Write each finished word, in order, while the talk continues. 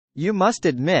You must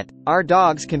admit, our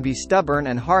dogs can be stubborn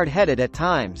and hard-headed at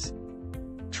times.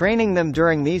 Training them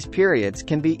during these periods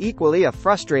can be equally a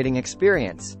frustrating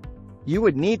experience. You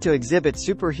would need to exhibit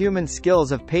superhuman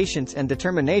skills of patience and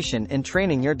determination in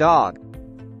training your dog.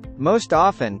 Most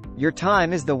often, your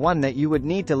time is the one that you would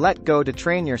need to let go to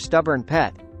train your stubborn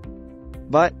pet.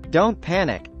 But, don't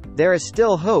panic. There is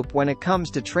still hope when it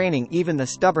comes to training even the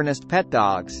stubbornest pet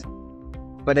dogs.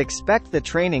 But expect the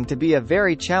training to be a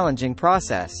very challenging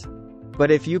process.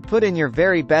 But if you put in your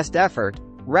very best effort,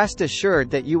 rest assured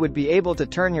that you would be able to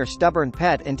turn your stubborn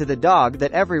pet into the dog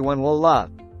that everyone will love.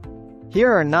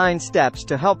 Here are 9 steps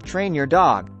to help train your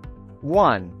dog.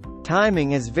 1.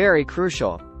 Timing is very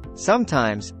crucial.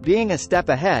 Sometimes, being a step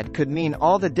ahead could mean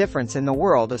all the difference in the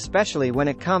world, especially when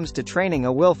it comes to training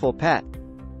a willful pet.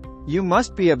 You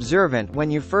must be observant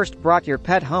when you first brought your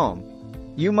pet home.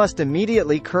 You must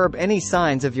immediately curb any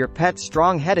signs of your pet's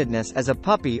strong-headedness as a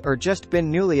puppy or just been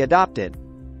newly adopted.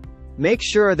 Make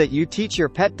sure that you teach your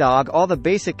pet dog all the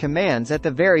basic commands at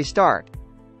the very start.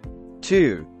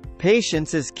 2.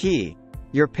 Patience is key.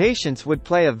 Your patience would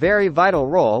play a very vital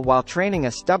role while training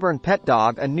a stubborn pet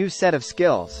dog a new set of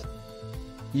skills.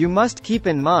 You must keep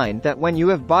in mind that when you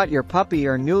have bought your puppy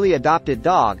or newly adopted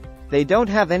dog, they don't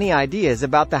have any ideas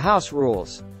about the house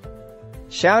rules.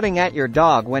 Shouting at your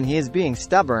dog when he is being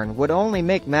stubborn would only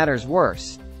make matters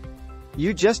worse.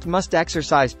 You just must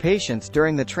exercise patience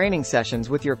during the training sessions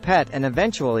with your pet, and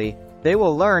eventually, they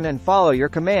will learn and follow your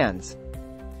commands.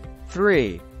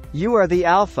 3. You are the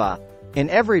alpha. In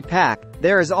every pack,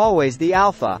 there is always the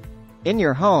alpha. In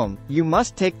your home, you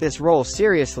must take this role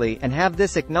seriously and have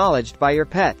this acknowledged by your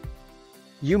pet.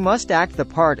 You must act the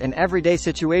part in everyday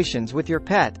situations with your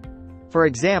pet. For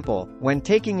example, when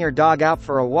taking your dog out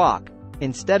for a walk,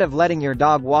 instead of letting your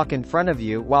dog walk in front of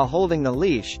you while holding the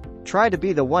leash, try to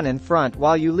be the one in front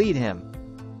while you lead him.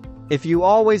 If you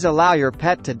always allow your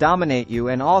pet to dominate you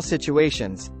in all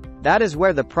situations, that is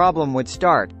where the problem would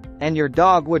start, and your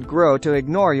dog would grow to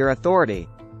ignore your authority.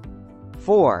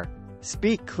 4.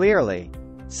 Speak clearly.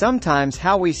 Sometimes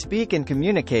how we speak and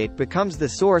communicate becomes the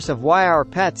source of why our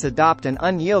pets adopt an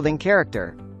unyielding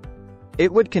character.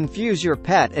 It would confuse your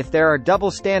pet if there are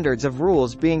double standards of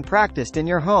rules being practiced in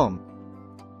your home.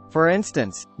 For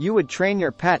instance, you would train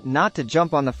your pet not to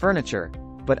jump on the furniture,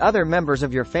 but other members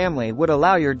of your family would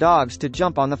allow your dogs to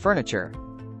jump on the furniture.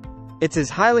 It is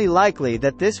highly likely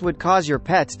that this would cause your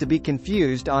pets to be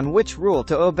confused on which rule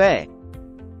to obey.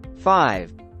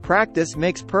 5. Practice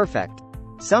makes perfect.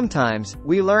 Sometimes,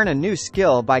 we learn a new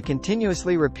skill by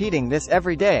continuously repeating this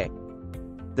every day.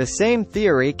 The same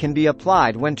theory can be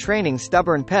applied when training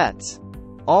stubborn pets.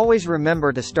 Always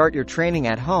remember to start your training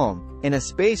at home, in a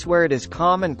space where it is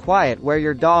calm and quiet, where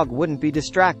your dog wouldn't be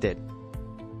distracted.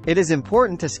 It is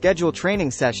important to schedule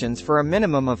training sessions for a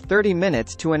minimum of 30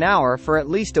 minutes to an hour for at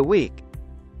least a week.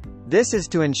 This is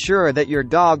to ensure that your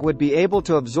dog would be able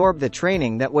to absorb the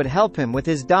training that would help him with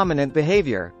his dominant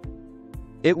behavior.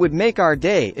 It would make our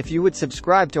day if you would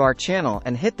subscribe to our channel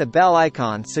and hit the bell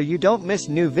icon so you don't miss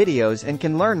new videos and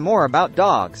can learn more about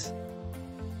dogs.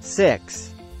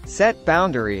 6. Set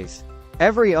boundaries.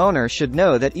 Every owner should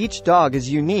know that each dog is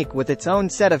unique with its own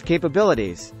set of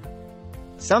capabilities.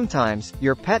 Sometimes,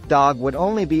 your pet dog would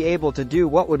only be able to do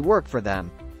what would work for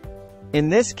them. In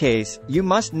this case, you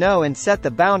must know and set the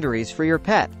boundaries for your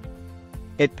pet.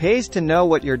 It pays to know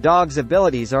what your dog's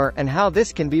abilities are and how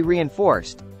this can be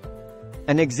reinforced.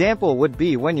 An example would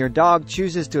be when your dog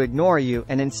chooses to ignore you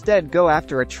and instead go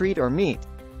after a treat or meat.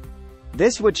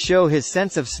 This would show his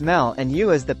sense of smell, and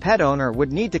you as the pet owner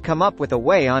would need to come up with a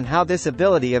way on how this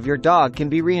ability of your dog can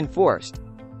be reinforced.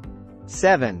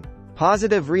 7.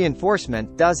 Positive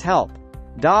reinforcement does help.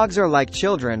 Dogs are like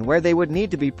children, where they would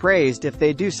need to be praised if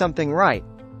they do something right.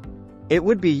 It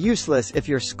would be useless if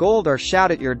you scold or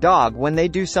shout at your dog when they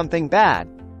do something bad.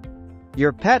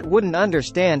 Your pet wouldn't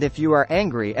understand if you are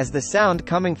angry, as the sound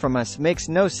coming from us makes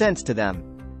no sense to them.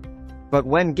 But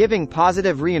when giving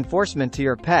positive reinforcement to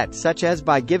your pet, such as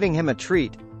by giving him a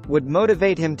treat, would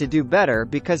motivate him to do better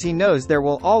because he knows there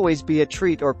will always be a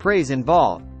treat or praise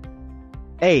involved.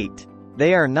 8.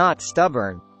 They are not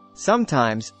stubborn.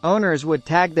 Sometimes, owners would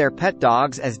tag their pet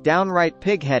dogs as downright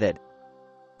pig-headed.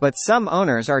 But some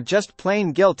owners are just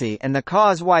plain guilty and the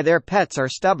cause why their pets are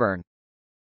stubborn.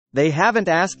 They haven't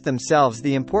asked themselves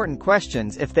the important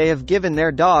questions if they have given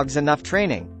their dogs enough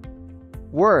training.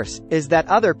 Worse, is that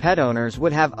other pet owners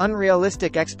would have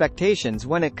unrealistic expectations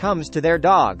when it comes to their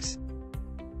dogs.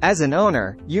 As an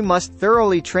owner, you must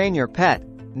thoroughly train your pet,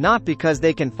 not because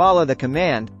they can follow the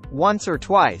command once or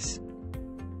twice.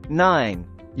 9.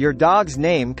 Your dog's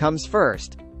name comes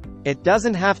first. It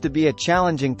doesn't have to be a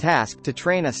challenging task to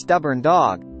train a stubborn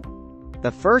dog.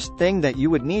 The first thing that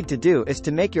you would need to do is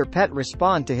to make your pet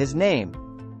respond to his name.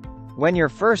 When you're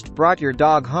first brought your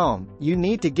dog home, you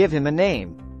need to give him a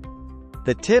name.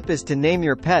 The tip is to name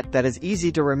your pet that is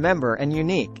easy to remember and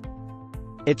unique.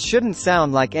 It shouldn't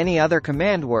sound like any other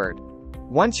command word.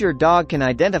 Once your dog can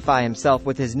identify himself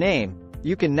with his name,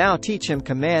 you can now teach him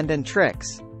command and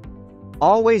tricks.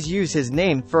 Always use his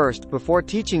name first before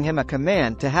teaching him a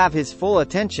command to have his full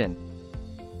attention.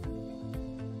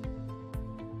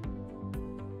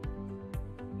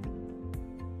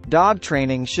 Dog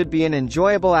training should be an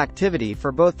enjoyable activity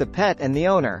for both the pet and the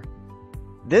owner.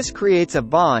 This creates a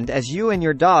bond as you and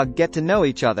your dog get to know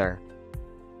each other.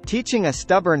 Teaching a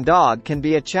stubborn dog can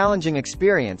be a challenging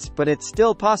experience, but it's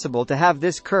still possible to have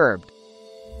this curbed.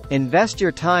 Invest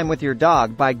your time with your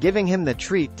dog by giving him the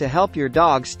treat to help your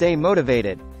dog stay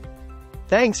motivated.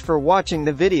 Thanks for watching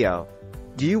the video.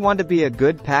 Do you want to be a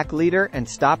good pack leader and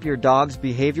stop your dog's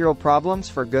behavioral problems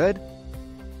for good?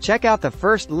 Check out the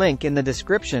first link in the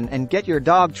description and get your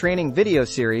dog training video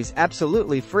series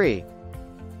absolutely free.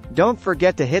 Don't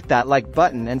forget to hit that like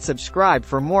button and subscribe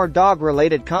for more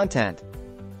dog-related content.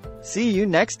 See you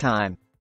next time.